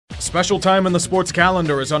Special time in the sports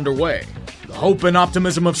calendar is underway. The hope and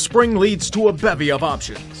optimism of spring leads to a bevy of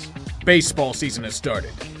options. Baseball season has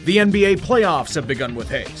started. The NBA playoffs have begun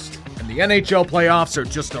with haste. And the NHL playoffs are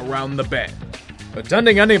just around the bend.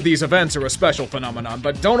 Attending any of these events are a special phenomenon,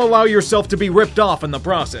 but don't allow yourself to be ripped off in the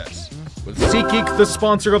process. With SeatGeek, the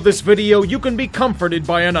sponsor of this video, you can be comforted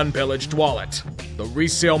by an unpillaged wallet. The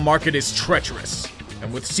resale market is treacherous.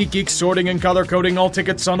 And with SeatGeek sorting and color-coding all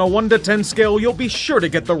tickets on a 1 to 10 scale, you'll be sure to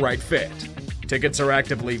get the right fit. Tickets are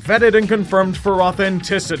actively vetted and confirmed for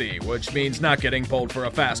authenticity, which means not getting pulled for a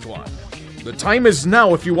fast one. The time is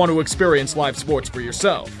now if you want to experience live sports for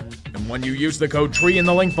yourself. And when you use the code TREE in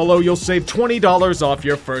the link below, you'll save $20 off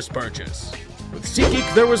your first purchase. With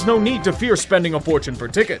SeatGeek, there is no need to fear spending a fortune for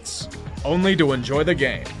tickets, only to enjoy the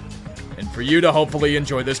game. And for you to hopefully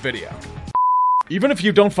enjoy this video. Even if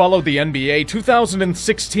you don't follow the NBA,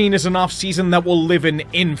 2016 is an offseason that will live in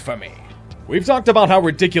infamy. We've talked about how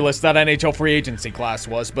ridiculous that NHL free agency class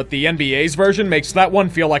was, but the NBA's version makes that one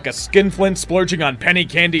feel like a skinflint splurging on penny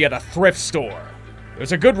candy at a thrift store.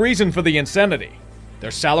 There's a good reason for the insanity.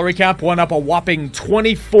 Their salary cap went up a whopping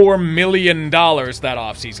 $24 million that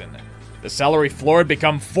offseason. The salary floor had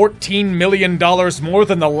become $14 million more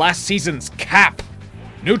than the last season's cap.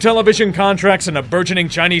 New television contracts and a burgeoning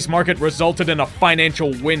Chinese market resulted in a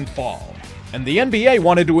financial windfall. And the NBA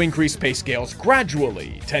wanted to increase pay scales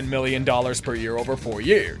gradually, $10 million per year over 4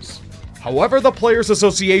 years. However, the Players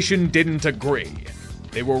Association didn't agree.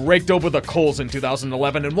 They were raked over the coals in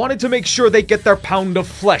 2011 and wanted to make sure they get their pound of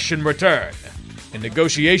flesh in return. In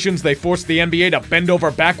negotiations, they forced the NBA to bend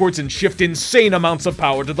over backwards and shift insane amounts of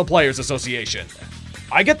power to the Players Association.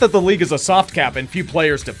 I get that the league is a soft cap and few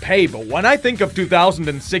players to pay, but when I think of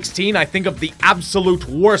 2016, I think of the absolute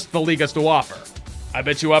worst the league has to offer. I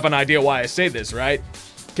bet you have an idea why I say this, right?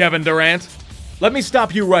 Kevin Durant? Let me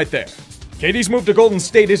stop you right there. KD's move to Golden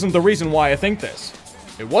State isn't the reason why I think this.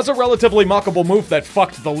 It was a relatively mockable move that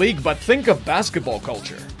fucked the league, but think of basketball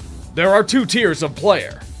culture. There are 2 tiers of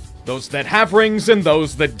player. Those that have rings and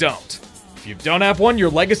those that don't. If you don't have one, your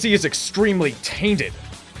legacy is extremely tainted.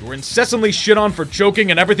 You're incessantly shit on for choking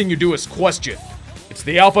and everything you do is questioned. It's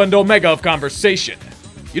the alpha and omega of conversation.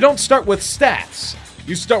 You don't start with stats.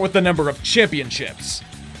 You start with the number of championships.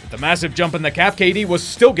 With the massive jump in the cap, KD was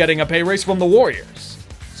still getting a pay raise from the Warriors.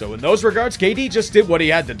 So in those regards, KD just did what he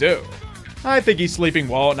had to do. I think he's sleeping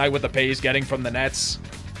well at night with the pay he's getting from the Nets.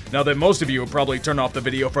 Now that most of you will probably turn off the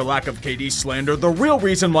video for lack of KD slander, the real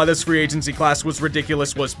reason why this free agency class was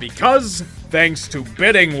ridiculous was because, thanks to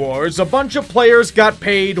bidding wars, a bunch of players got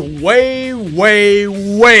paid way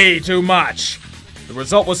too much. The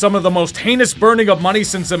result was some of the most heinous burning of money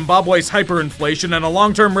since Zimbabwe's hyperinflation and a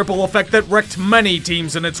long-term ripple effect that wrecked many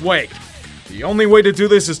teams in its wake. The only way to do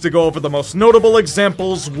this is to go over the most notable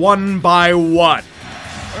examples one by one.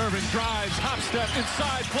 Irving drives, hop step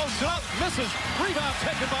inside, floats it up, misses. Rebound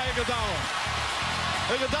taken by Iguodala.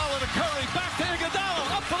 Iguodala to Curry, back to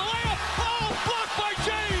Iguodala, up for the layup. Oh, blocked by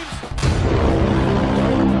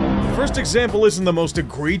James! The first example isn't the most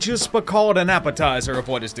egregious, but call it an appetizer of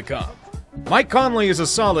what is to come. Mike Conley is a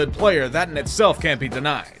solid player, that in itself can't be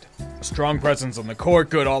denied. A strong presence on the court,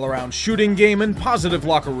 good all-around shooting game, and positive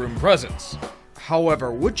locker room presence.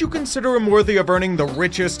 However, would you consider him worthy of earning the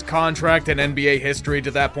richest contract in NBA history to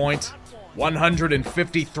that point?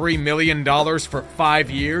 $153 million for 5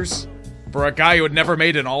 years? For a guy who had never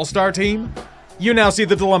made an all-star team? You now see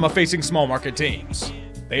the dilemma facing small market teams.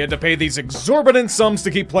 They had to pay these exorbitant sums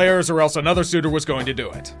to keep players or else another suitor was going to do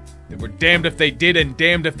it. They were damned if they did and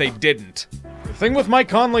damned if they didn't. The thing with Mike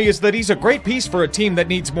Conley is that he's a great piece for a team that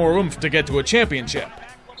needs more oomph to get to a championship.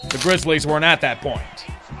 The Grizzlies weren't at that point.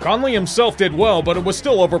 Conley himself did well, but it was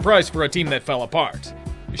still overpriced for a team that fell apart.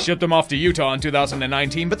 They shipped him off to Utah in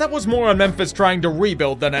 2019, but that was more on Memphis trying to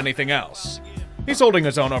rebuild than anything else. He's holding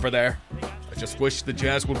his own over there. I just wish the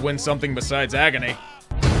Jazz would win something besides agony.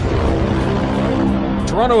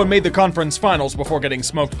 Toronto had made the conference finals before getting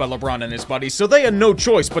smoked by LeBron and his buddies, so they had no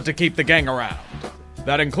choice but to keep the gang around.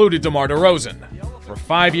 That included DeMar DeRozan, for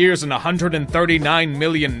 5 years and $139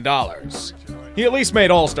 million. He at least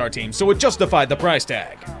made All-Star teams, so it justified the price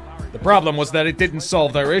tag. The problem was that it didn't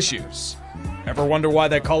solve their issues. Ever wonder why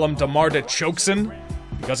they call him DeMar DeChokeson?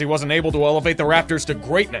 Because he wasn't able to elevate the Raptors to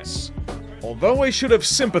greatness. Although I should have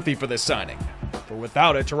sympathy for this signing, for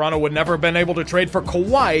without it, Toronto would never have been able to trade for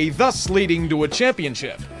Kawhi, thus leading to a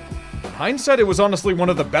championship. In hindsight, it was honestly one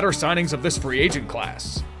of the better signings of this free agent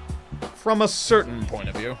class. From a certain point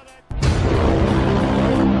of view.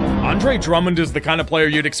 Andre Drummond is the kind of player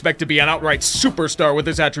you'd expect to be an outright superstar with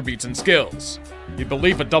his attributes and skills. You'd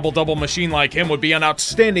believe a double-double machine like him would be an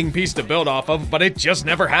outstanding piece to build off of, but it just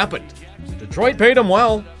never happened. Detroit paid him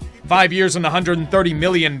well. 5 years and $130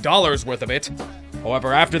 million worth of it.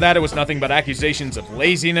 However, after that, it was nothing but accusations of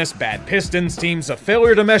laziness, bad Pistons teams, a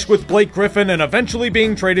failure to mesh with Blake Griffin, and eventually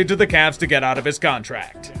being traded to the Cavs to get out of his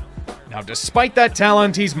contract. Now, despite that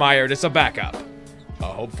talent, he's mired as a backup. A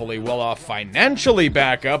hopefully well-off financially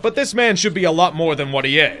backup, but this man should be a lot more than what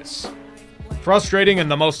he is. Frustrating in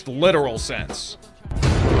the most literal sense.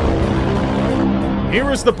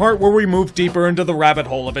 Here is the part where we move deeper into the rabbit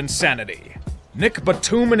hole of insanity. Nick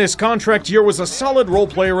Batum in his contract year was a solid role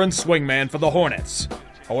player and swingman for the Hornets.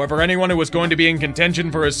 However, anyone who was going to be in contention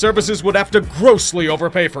for his services would have to grossly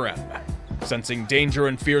overpay for him. Sensing danger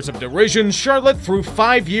and fears of derision, Charlotte threw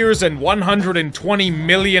 5 years and $120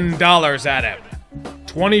 million at him.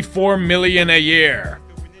 $24 million a year.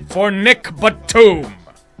 For Nick Batum.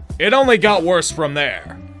 It only got worse from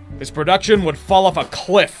there. His production would fall off a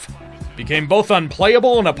cliff. Became both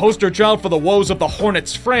unplayable and a poster child for the woes of the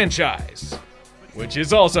Hornets franchise. Which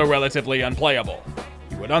is also relatively unplayable.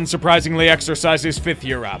 He would unsurprisingly exercise his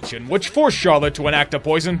 5th-year option, which forced Charlotte to enact a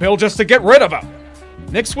poison pill just to get rid of him.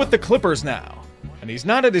 Nick's with the Clippers now, and he's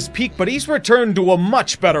not at his peak, but he's returned to a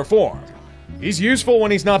much better form. He's useful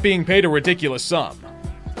when he's not being paid a ridiculous sum.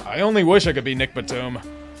 I only wish I could be Nick Batum.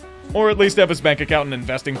 Or at least have his bank account and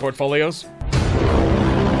investing portfolios.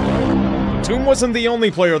 Batum wasn't the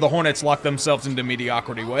only player the Hornets locked themselves into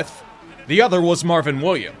mediocrity with. The other was Marvin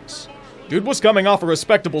Williams. Dude was coming off a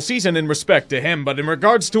respectable season in respect to him, but in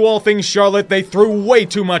regards to all things Charlotte, they threw way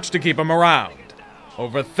too much to keep him around.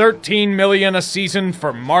 Over $13 million a season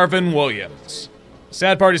for Marvin Williams. The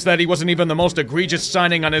sad part is that he wasn't even the most egregious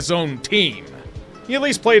signing on his own team. He at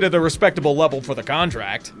least played at a respectable level for the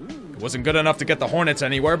contract. It wasn't good enough to get the Hornets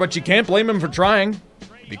anywhere, but you can't blame him for trying.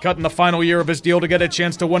 He cut in the final year of his deal to get a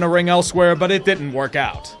chance to win a ring elsewhere, but it didn't work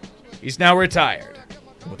out. He's now retired,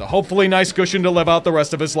 with a hopefully nice cushion to live out the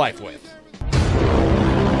rest of his life with.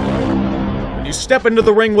 When you step into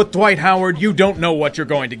the ring with Dwight Howard, you don't know what you're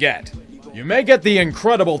going to get. You may get the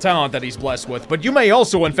incredible talent that he's blessed with, but you may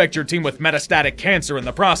also infect your team with metastatic cancer in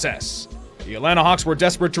the process. The Atlanta Hawks were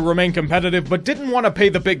desperate to remain competitive, but didn't want to pay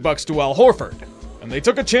the big bucks to Al Horford. And they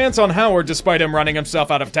took a chance on Howard despite him running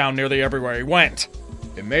himself out of town nearly everywhere he went.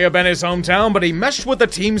 It may have been his hometown, but he meshed with the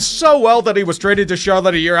team so well that he was traded to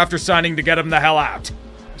Charlotte a year after signing to get him the hell out.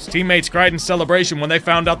 His teammates cried in celebration when they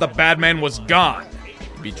found out the bad man was gone.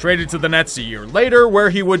 He'd be traded to the Nets a year later, where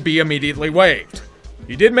he would be immediately waived.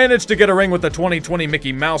 He did manage to get a ring with the 2020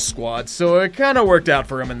 Mickey Mouse squad, so it kinda worked out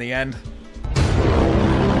for him in the end.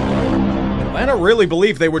 Atlanta really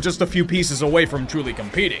believed they were just a few pieces away from truly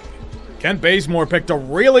competing. Kent Bazemore picked a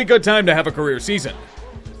really good time to have a career season.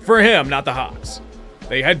 For him, not the Hawks.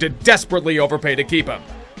 They had to desperately overpay to keep him.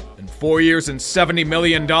 And 4 years and $70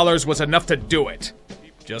 million was enough to do it.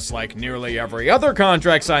 Just like nearly every other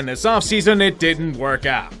contract signed this offseason, it didn't work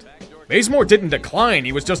out. Bazemore didn't decline,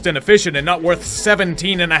 he was just inefficient and not worth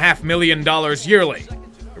 $17.5 million yearly.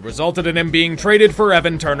 It resulted in him being traded for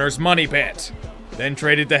Evan Turner's money pit. Then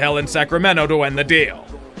traded to hell in Sacramento to end the deal.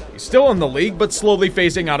 He's still in the league, but slowly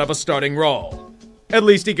phasing out of a starting role. At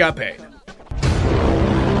least he got paid.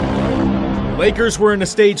 The Lakers were in a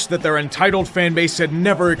stage that their entitled fan base had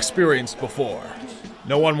never experienced before.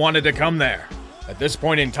 No one wanted to come there. At this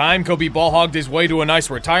point in time, Kobe ball-hogged his way to a nice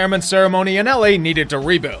retirement ceremony, and LA needed to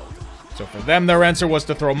rebuild. So for them, their answer was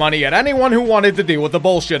to throw money at anyone who wanted to deal with the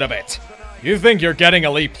bullshit of it. You think you're getting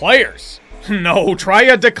elite players? No, try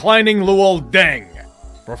a declining Luol Deng.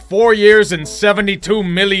 For 4 years and $72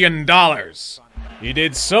 million. He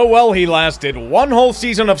did so well he lasted one whole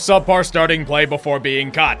season of subpar starting play before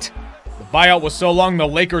being cut. The buyout was so long the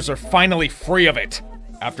Lakers are finally free of it,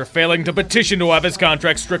 after failing to petition to have his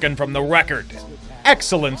contract stricken from the record.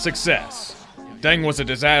 Excellent success. Deng was a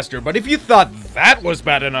disaster, but if you thought that was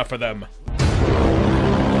bad enough for them...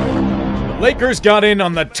 The Lakers got in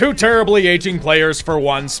on the two terribly aging players for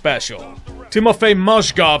one special. Timofey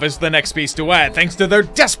Mozgov is the next piece to add, thanks to their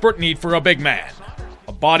desperate need for a big man.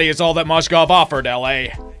 A body is all that Mozgov offered, LA.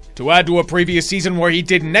 To add to a previous season where he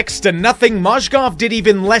did next to nothing, Mozgov did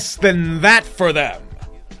even less than that for them.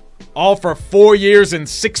 All for 4 years and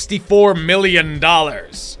 $64 million.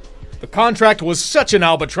 The contract was such an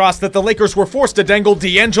albatross that the Lakers were forced to dangle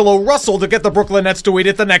D'Angelo Russell to get the Brooklyn Nets to eat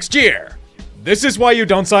it the next year. This is why you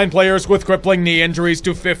don't sign players with crippling knee injuries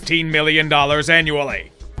to $15 million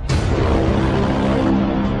annually.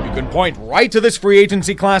 You can point right to this free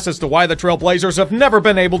agency class as to why the Trailblazers have never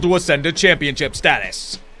been able to ascend to championship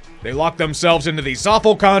status. They locked themselves into these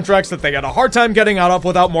awful contracts that they had a hard time getting out of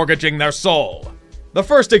without mortgaging their soul. The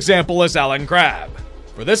first example is Alan Crabb.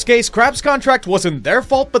 For this case, Crabb's contract wasn't their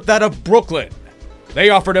fault, but that of Brooklyn. They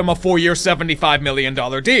offered him a 4-year, $75 million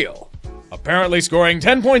deal. Apparently scoring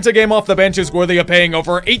 10 points a game off the bench is worthy of paying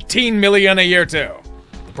over $18 million a year to.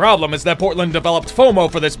 The problem is that Portland developed FOMO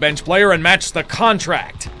for this bench player and matched the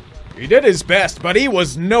contract. He did his best, but he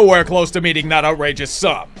was nowhere close to meeting that outrageous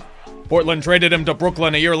sum. Portland traded him to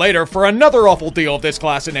Brooklyn a year later for another awful deal of this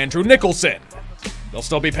class in Andrew Nicholson. They'll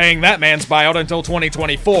still be paying that man's buyout until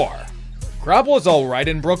 2024. Crabbe was alright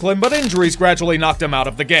in Brooklyn, but injuries gradually knocked him out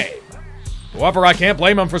of the game. However, I can't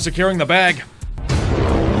blame him for securing the bag.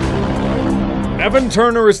 Evan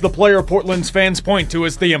Turner is the player Portland's fans point to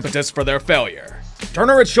as the impetus for their failure.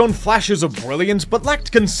 Turner had shown flashes of brilliance, but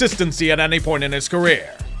lacked consistency at any point in his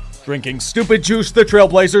career. Drinking stupid juice, the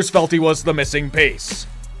Trailblazers felt he was the missing piece.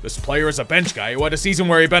 This player is a bench guy who had a season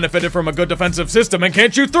where he benefited from a good defensive system and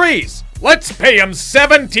can't shoot threes. Let's pay him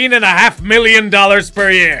 $17.5 million per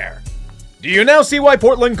year. Do you now see why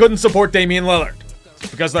Portland couldn't support Damian Lillard?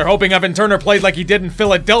 Because they're hoping Evan Turner played like he did in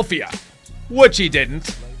Philadelphia. Which he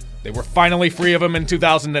didn't. They were finally free of him in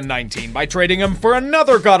 2019 by trading him for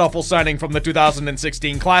another god-awful signing from the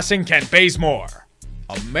 2016 class in Kent Bazemore.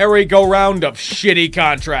 A merry-go-round of shitty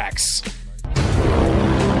contracts.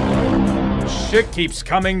 Shit keeps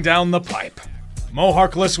coming down the pipe. Mo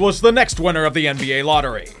Harkless was the next winner of the NBA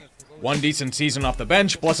lottery. One decent season off the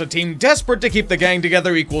bench, plus a team desperate to keep the gang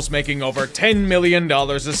together equals making over $10 million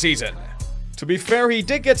a season. To be fair, he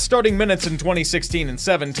did get starting minutes in 2016 and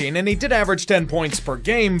 17, and he did average 10 points per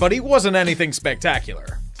game, but he wasn't anything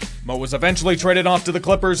spectacular. Mo was eventually traded off to the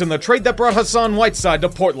Clippers in the trade that brought Hassan Whiteside to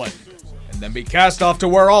Portland, and then be cast off to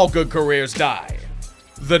where all good careers die.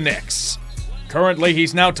 The Knicks. Currently,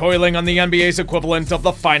 he's now toiling on the NBA's equivalent of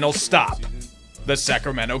the final stop. The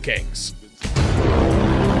Sacramento Kings.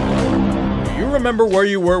 Do you remember where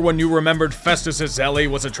you were when you remembered Festus Ezeli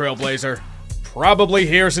was a Trailblazer? Probably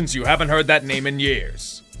here since you haven't heard that name in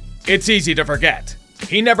years. It's easy to forget.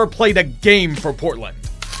 He never played a game for Portland.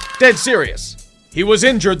 Dead serious. He was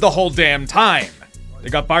injured the whole damn time. They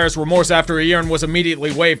got buyer's remorse after a year and was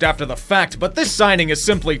immediately waived after the fact, but this signing is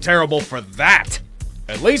simply terrible for that.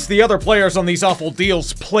 At least the other players on these awful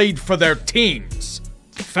deals played for their teams.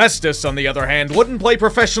 Festus, on the other hand, wouldn't play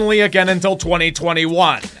professionally again until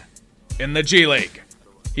 2021. In the G League.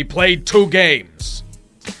 He played 2 games.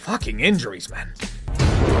 Fucking injuries, man.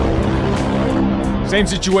 Same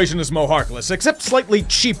situation as Mo Harkless, except slightly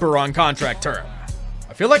cheaper on contract term.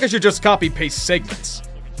 I feel like I should just copy-paste segments.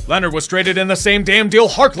 Leonard was traded in the same damn deal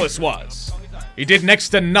Harkless was. He did next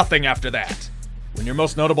to nothing after that. When your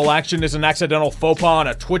most notable action is an accidental faux pas on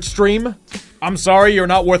a Twitch stream, I'm sorry, you're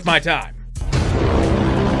not worth my time.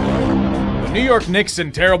 The New York Knicks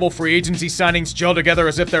and terrible free agency signings gel together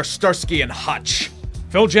as if they're Starsky and Hutch.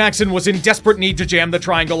 Phil Jackson was in desperate need to jam the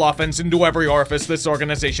triangle offense into every orifice this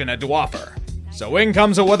organization had to offer. So in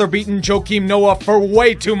comes a weather-beaten Joakim Noah for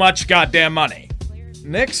way too much goddamn money.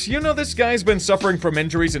 Knicks, you know this guy's been suffering from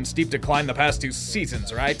injuries and steep decline the past 2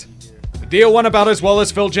 seasons, right? The deal went about as well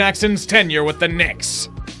as Phil Jackson's tenure with the Knicks.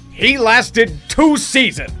 He lasted 2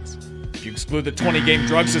 seasons. If you exclude the 20-game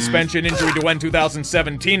drug suspension, injury to end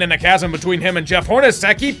 2017, and a chasm between him and Jeff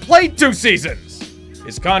Hornacek, he played 2 seasons.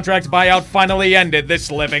 His contract buyout finally ended this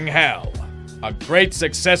living hell. A great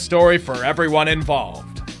success story for everyone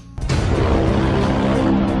involved.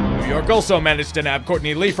 New York also managed to nab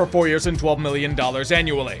Courtney Lee for 4 years and $12 million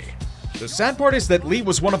annually. The sad part is that Lee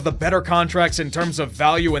was one of the better contracts in terms of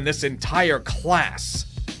value in this entire class.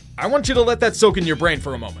 I want you to let that soak in your brain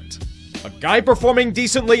for a moment. A guy performing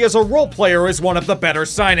decently as a role player is one of the better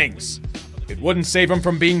signings. It wouldn't save him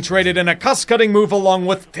from being traded in a cuss-cutting move along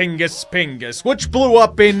with Tingus Pingus, which blew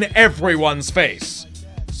up in everyone's face.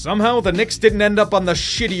 Somehow, the Knicks didn't end up on the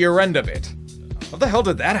shittier end of it. How the hell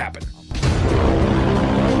did that happen?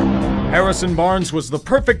 Harrison Barnes was the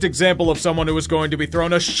perfect example of someone who was going to be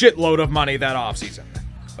thrown a shitload of money that offseason.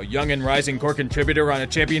 A young and rising core contributor on a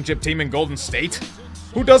championship team in Golden State?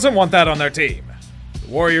 Who doesn't want that on their team?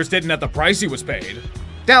 The Warriors didn't at the price he was paid.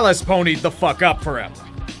 Dallas ponied the fuck up for him.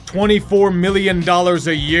 $24 million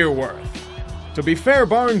a year worth. To be fair,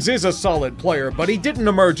 Barnes is a solid player, but he didn't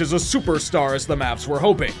emerge as a superstar as the Mavs were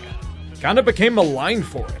hoping. Kinda became maligned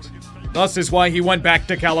for it. Thus is why he went back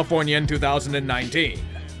to California in 2019.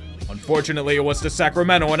 Unfortunately, it was to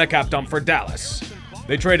Sacramento and a cap dump for Dallas.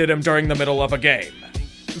 They traded him during the middle of a game.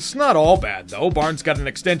 It's not all bad, though. Barnes got an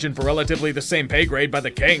extension for relatively the same pay grade by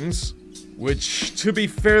the Kings. Which, to be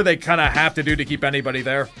fair, they kinda have to do to keep anybody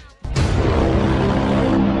there.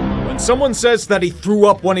 When someone says that he threw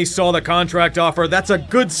up when he saw the contract offer, that's a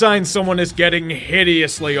good sign someone is getting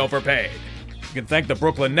hideously overpaid. You can thank the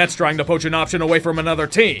Brooklyn Nets trying to poach an option away from another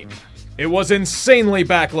team. It was insanely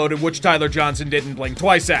backloaded, which Tyler Johnson didn't blink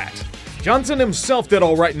twice at. Johnson himself did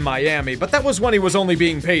alright in Miami, but that was when he was only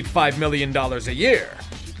being paid $5 million a year.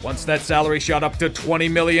 Once that salary shot up to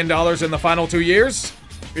 $20 million in the final 2 years,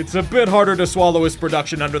 it's a bit harder to swallow his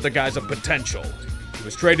production under the guise of potential. He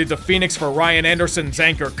was traded to Phoenix for Ryan Anderson's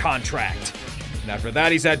anchor contract. And after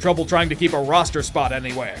that, he's had trouble trying to keep a roster spot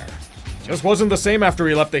anywhere. Just wasn't the same after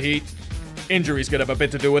he left the Heat. Injuries could have a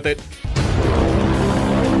bit to do with it.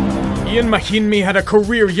 Ian Mahinmi had a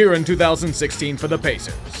career year in 2016 for the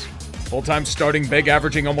Pacers. Full-time starting big,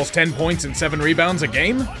 averaging almost 10 points and 7 rebounds a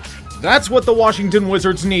game? That's what the Washington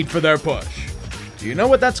Wizards need for their push. Do you know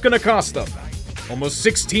what that's gonna cost them? Almost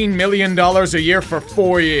 $16 million a year for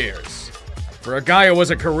 4 years. For a guy who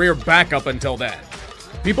was a career backup until then.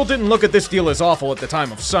 People didn't look at this deal as awful at the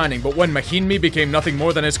time of signing, but when Mahinmi became nothing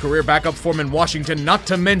more than his career backup form in Washington, not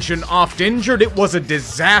to mention oft injured, it was a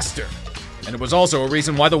disaster. And it was also a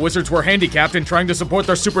reason why the Wizards were handicapped in trying to support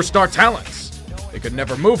their superstar talents. They could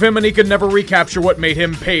never move him, and he could never recapture what made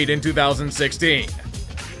him paid in 2016.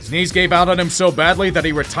 His knees gave out on him so badly that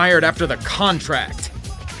he retired after the contract.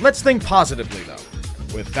 Let's think positively, though.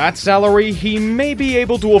 With that salary, he may be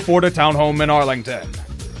able to afford a townhome in Arlington.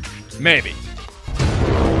 Maybe.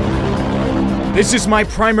 This is my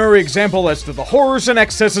primary example as to the horrors and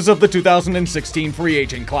excesses of the 2016 free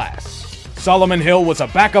agent class. Solomon Hill was a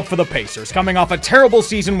backup for the Pacers, coming off a terrible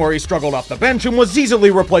season where he struggled off the bench and was easily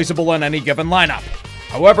replaceable in any given lineup.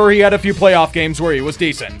 However, he had a few playoff games where he was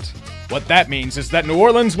decent. What that means is that New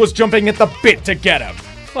Orleans was jumping at the bit to get him.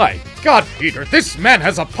 My God, Peter, this man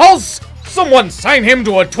has a pulse! Someone sign him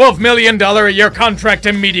to a $12 million a year contract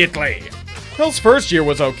immediately! Hill's first year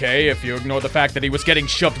was okay, if you ignore the fact that he was getting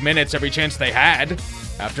shoved minutes every chance they had.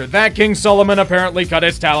 After that, King Solomon apparently cut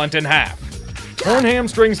his talent in half. Torn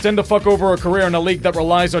hamstrings tend to fuck over a career in a league that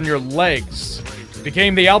relies on your legs. It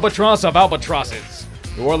became the albatross of albatrosses.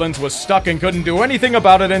 New Orleans was stuck and couldn't do anything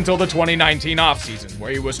about it until the 2019 offseason,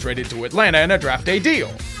 where he was traded to Atlanta in a draft day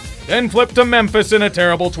deal. Then flipped to Memphis in a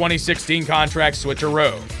terrible 2016 contract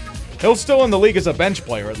switcheroo. Hill's still in the league as a bench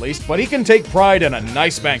player at least, but he can take pride in a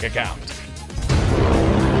nice bank account.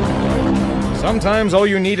 Sometimes all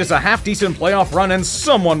you need is a half-decent playoff run and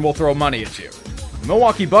someone will throw money at you. The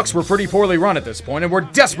Milwaukee Bucks were pretty poorly run at this point and were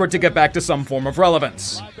desperate to get back to some form of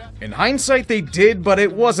relevance. In hindsight, they did, but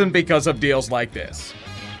it wasn't because of deals like this.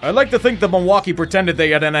 I'd like to think that Milwaukee pretended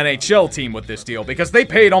they had an NHL team with this deal because they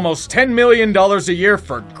paid almost $10 million a year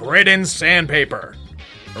for grit and sandpaper.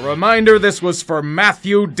 A reminder, this was for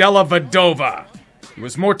Matthew Dellavedova. He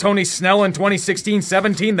was more Tony Snell in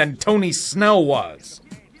 2016-17 than Tony Snell was.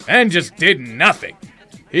 And just did nothing.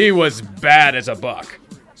 He was bad as a Buck.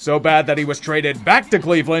 So bad that he was traded back to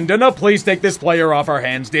Cleveland in a please take this player off our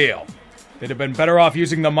hands deal. They'd have been better off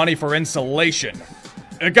using the money for insulation.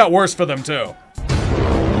 It got worse for them too.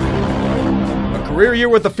 A career year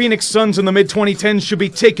with the Phoenix Suns in the mid-2010s should be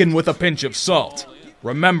taken with a pinch of salt.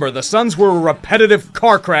 Remember, the Suns were a repetitive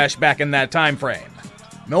car crash back in that time frame.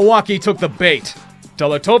 Milwaukee took the bait.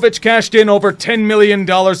 Teletovic cashed in over $10 million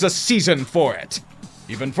a season for it.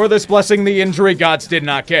 Even for this blessing, the injury gods did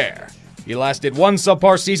not care. He lasted one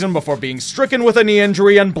subpar season before being stricken with a knee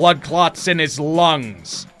injury and blood clots in his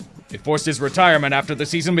lungs. It forced his retirement after the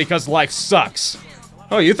season because life sucks.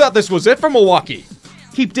 Oh, you thought this was it for Milwaukee?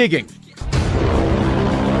 Keep digging.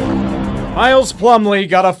 Miles Plumlee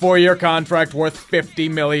got a 4-year contract worth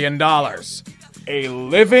 $50 million. A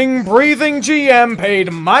living, breathing GM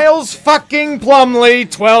paid Miles fucking Plumlee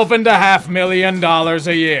 $12.5 million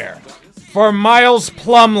a year. For Miles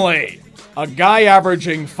Plumlee, a guy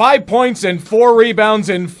averaging 5 points and 4 rebounds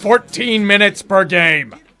in 14 minutes per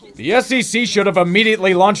game. The SEC should have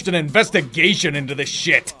immediately launched an investigation into this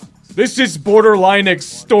shit. This is borderline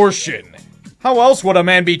extortion. How else would a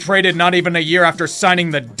man be traded not even a year after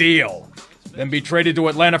signing the deal? Then be traded to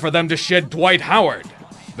Atlanta for them to shed Dwight Howard?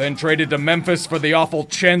 Then traded to Memphis for the awful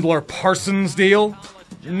Chandler Parsons deal?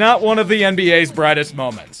 Not one of the NBA's brightest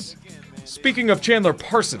moments. Speaking of Chandler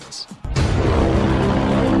Parsons,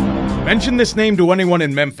 mention this name to anyone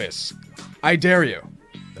in Memphis. I dare you.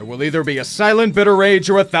 There will either be a silent bitter rage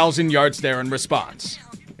or 1,000 yard stare in response.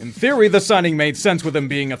 In theory, the signing made sense with him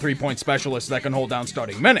being a three-point specialist that can hold down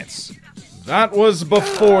starting minutes. That was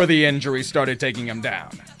before the injury started taking him down.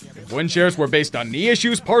 If win shares were based on knee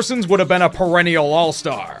issues, Parsons would have been a perennial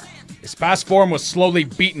all-star. His pass form was slowly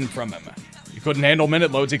beaten from him. He couldn't handle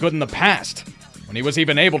minute loads he could in the past. When he was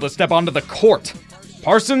even able to step onto the court,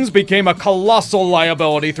 Parsons became a colossal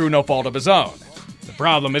liability through no fault of his own. The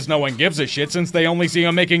problem is no one gives a shit since they only see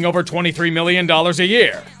him making over $23 million a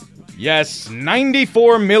year. Yes,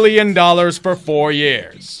 $94 million for 4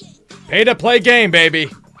 years. Pay to play game, baby.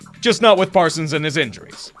 Just not with Parsons and his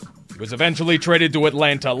injuries. was eventually traded to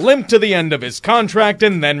Atlanta, limped to the end of his contract,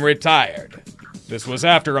 and then retired. This was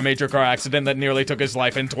after a major car accident that nearly took his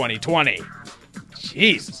life in 2020.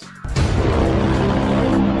 Jesus.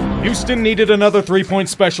 Houston needed another three-point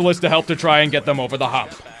specialist to help to try and get them over the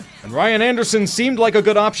hump, and Ryan Anderson seemed like a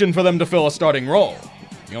good option for them to fill a starting role.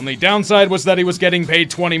 The only downside was that he was getting paid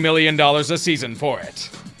 $20 million a season for it.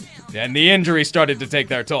 Then the injuries started to take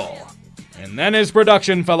their toll, and then his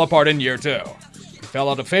production fell apart in year 2. He fell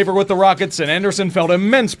out of favor with the Rockets, and Anderson felt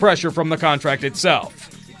immense pressure from the contract itself.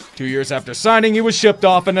 2 years after signing, he was shipped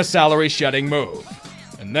off in a salary-shedding move,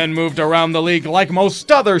 and then moved around the league like most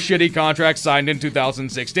other shitty contracts signed in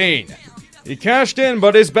 2016. He cashed in,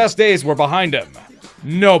 but his best days were behind him.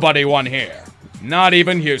 Nobody won here. Not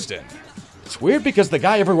even Houston. It's weird because the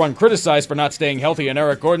guy everyone criticized for not staying healthy in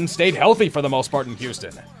Eric Gordon stayed healthy for the most part in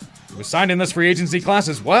Houston. He was signed in this free agency class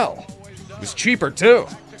as well. He was cheaper too,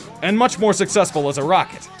 and much more successful as a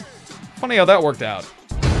Rocket. Funny how that worked out.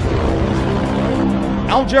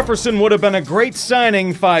 Al Jefferson would have been a great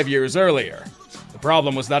signing 5 years earlier. The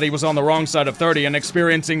problem was that he was on the wrong side of 30 and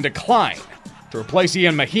experiencing decline. To replace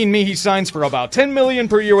Ian Mahinmi, he signs for about $10 million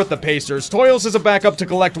per year with the Pacers, toils as a backup to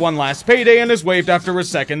collect one last payday, and is waived after his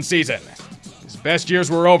second season. His best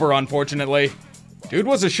years were over, unfortunately. Dude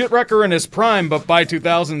was a shit wrecker in his prime, but by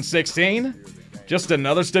 2016, just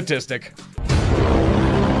another statistic.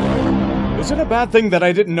 Is it a bad thing that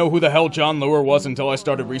I didn't know who the hell John Lure was until I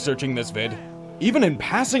started researching this vid? Even in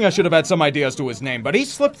passing, I should have had some idea as to his name, but he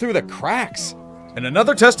slipped through the cracks. And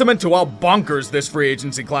another testament to how bonkers this free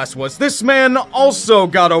agency class was, this man also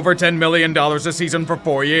got over $10 million a season for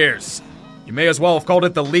 4 years. You may as well have called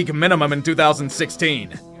it the league minimum in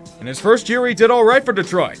 2016. In his first year, he did alright for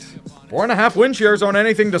Detroit. 4.5 win shares aren't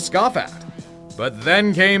anything to scoff at. But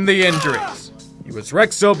then came the injuries. He was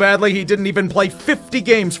wrecked so badly he didn't even play 50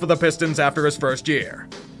 games for the Pistons after his first year.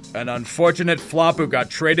 An unfortunate flop who got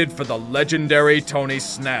traded for the legendary Tony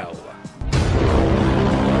Snell.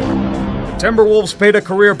 Timberwolves paid a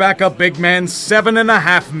career backup big man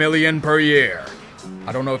 $7.5 million per year.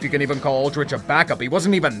 I don't know if you can even call Aldridge a backup. He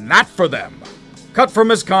wasn't even that for them. Cut from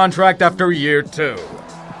his contract after year 2.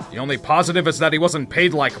 The only positive is that he wasn't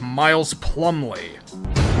paid like Miles Plumlee.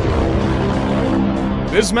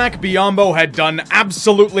 Bismack Biyombo had done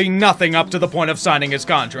absolutely nothing up to the point of signing his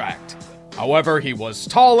contract. However, he was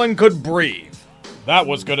tall and could breathe. That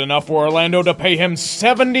was good enough for Orlando to pay him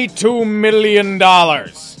 $72 million.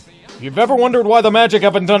 If you've ever wondered why the Magic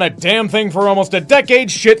haven't done a damn thing for almost a decade,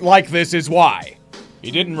 shit like this is why. He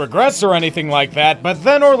didn't regress or anything like that, but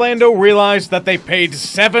then Orlando realized that they paid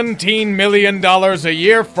 $17 million a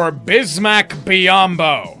year for Bismack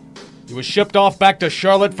Biyombo. He was shipped off back to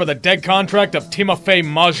Charlotte for the dead contract of Timofey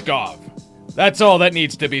Mozgov. That's all that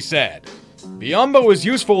needs to be said. Biyombo is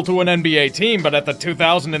useful to an NBA team, but at the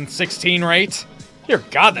 2016 rate? Dear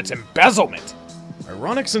God, that's embezzlement.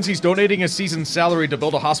 Ironic since he's donating his season's salary to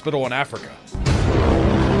build a hospital in Africa.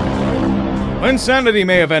 Insanity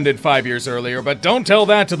may have ended 5 years earlier, but don't tell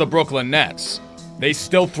that to the Brooklyn Nets. They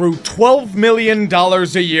still threw $12 million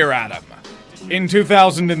a year at him. In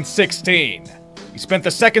 2016. He spent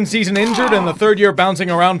the second season injured and the third year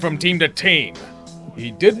bouncing around from team to team.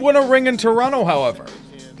 He did win a ring in Toronto, however.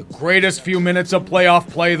 The greatest few minutes of playoff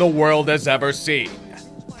play the world has ever seen.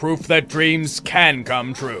 Proof that dreams can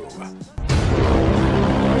come true.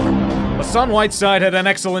 Hassan Whiteside had an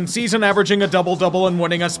excellent season, averaging a double-double and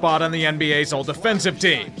winning a spot on the NBA's all-defensive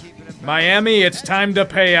team. Miami, it's time to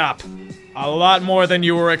pay up. A lot more than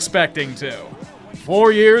you were expecting to.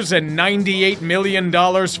 4 years and $98 million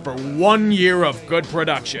for 1 year of good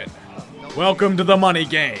production. Welcome to the money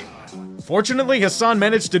game. Fortunately, Hassan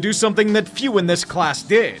managed to do something that few in this class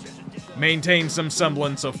did. Maintain some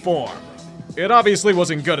semblance of form. It obviously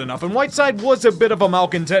wasn't good enough, and Whiteside was a bit of a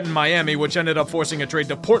malcontent in Miami, which ended up forcing a trade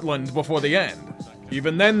to Portland before the end.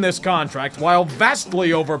 Even then, this contract, while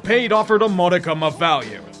vastly overpaid, offered a modicum of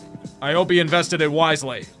value. I hope he invested it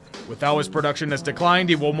wisely. With how his production has declined,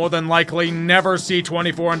 he will more than likely never see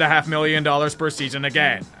 $24.5 million per season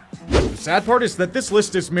again. The sad part is that this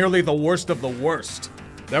list is merely the worst of the worst.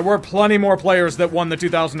 There were plenty more players that won the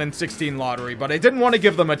 2016 lottery, but I didn't want to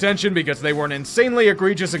give them attention because they weren't insanely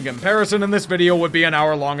egregious in comparison, and this video would be an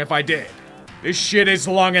hour long if I did. This shit is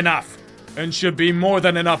long enough, and should be more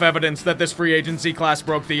than enough evidence that this free agency class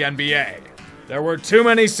broke the NBA. There were too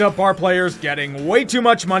many subpar players getting way too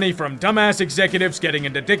much money from dumbass executives getting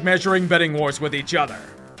into dick-measuring betting wars with each other.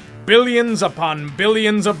 Billions upon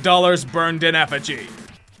billions of dollars burned in effigy.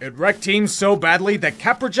 It wrecked teams so badly that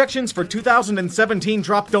cap projections for 2017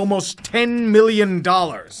 dropped almost $10 million.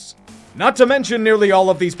 Not to mention nearly all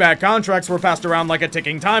of these bad contracts were passed around like a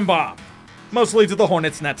ticking time bomb. mostly to the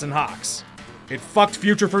Hornets, Nets, and Hawks. It fucked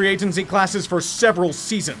future free agency classes for several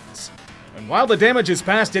seasons. And while the damage is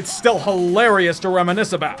past, it's still hilarious to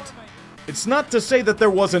reminisce about. It's not to say that there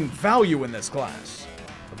wasn't value in this class.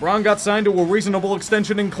 LeBron got signed to a reasonable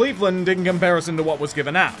extension in Cleveland in comparison to what was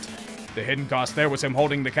given out. The hidden cost there was him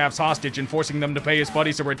holding the Cavs hostage and forcing them to pay his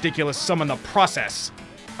buddies a ridiculous sum in the process.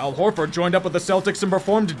 Al Horford joined up with the Celtics and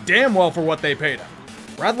performed damn well for what they paid him.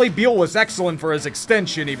 Bradley Beal was excellent for his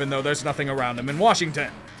extension, even though there's nothing around him in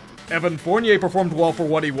Washington. Evan Fournier performed well for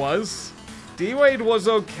what he was. D-Wade was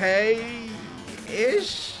okay-ish?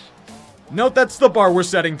 Note that's the bar we're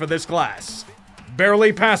setting for this class.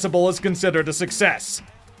 Barely passable is considered a success.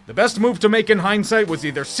 The best move to make in hindsight was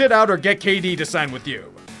either sit out or get KD to sign with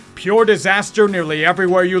you. Pure disaster nearly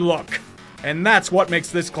everywhere you look. And that's what makes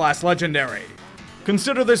this class legendary.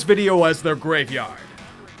 Consider this video as their graveyard.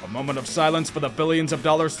 A moment of silence for the billions of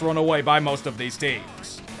dollars thrown away by most of these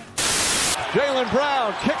teams. Jaylen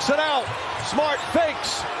Brown kicks it out. Smart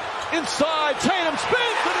fakes. Inside. Tatum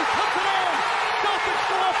spins and he puts it in. Celtics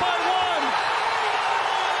go up by one.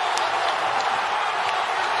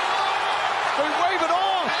 They wave it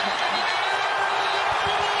off.